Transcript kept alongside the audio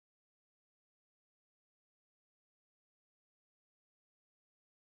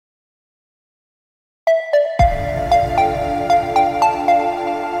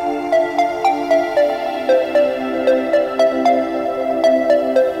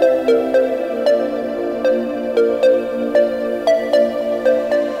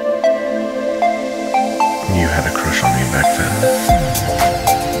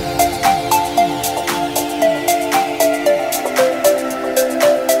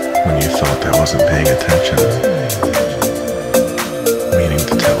When you thought I wasn't paying attention, meaning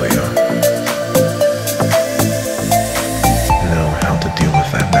to tell you. Know how to deal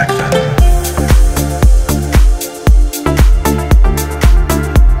with that back then.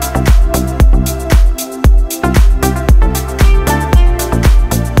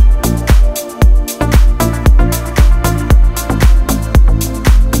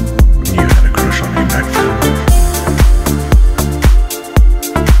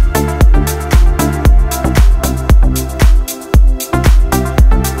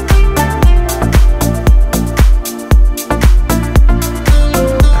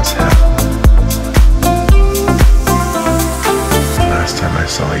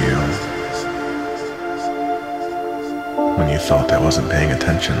 When you thought I wasn't paying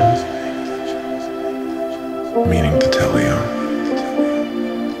attention, meaning to tell you.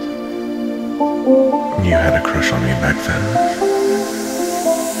 You had a crush on me back then.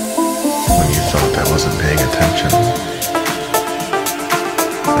 When you thought I wasn't paying attention,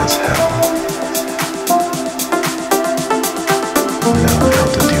 as hell.